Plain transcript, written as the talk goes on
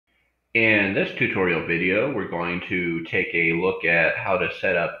In this tutorial video, we're going to take a look at how to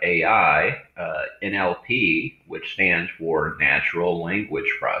set up AI, NLP, which stands for Natural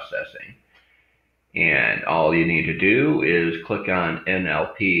Language Processing. And all you need to do is click on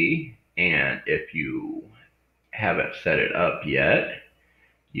NLP, and if you haven't set it up yet,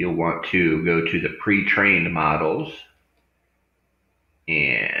 you'll want to go to the pre-trained models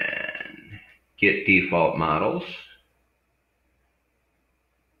and get default models.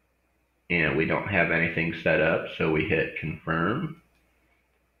 And we don't have anything set up, so we hit confirm.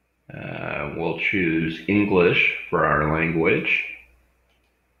 We'll choose English for our language.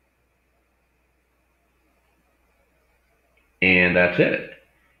 And that's it.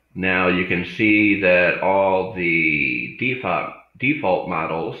 Now you can see that all the default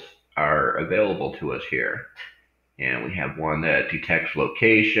models are available to us here. And we have one that detects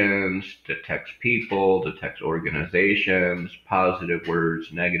locations, detects people, detects organizations, positive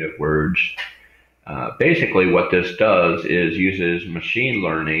words, negative words. Basically, what this does is uses machine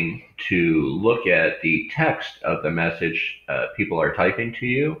learning to look at the text of the message people are typing to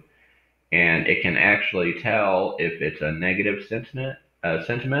you, and it can actually tell if it's a negative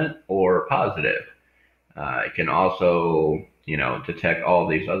sentiment or positive. It can also, detect all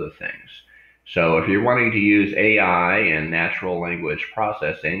these other things. So if you're wanting to use AI and natural language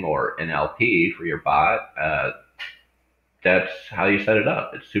processing, or NLP, for your bot, that's how you set it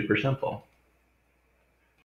up. It's super simple.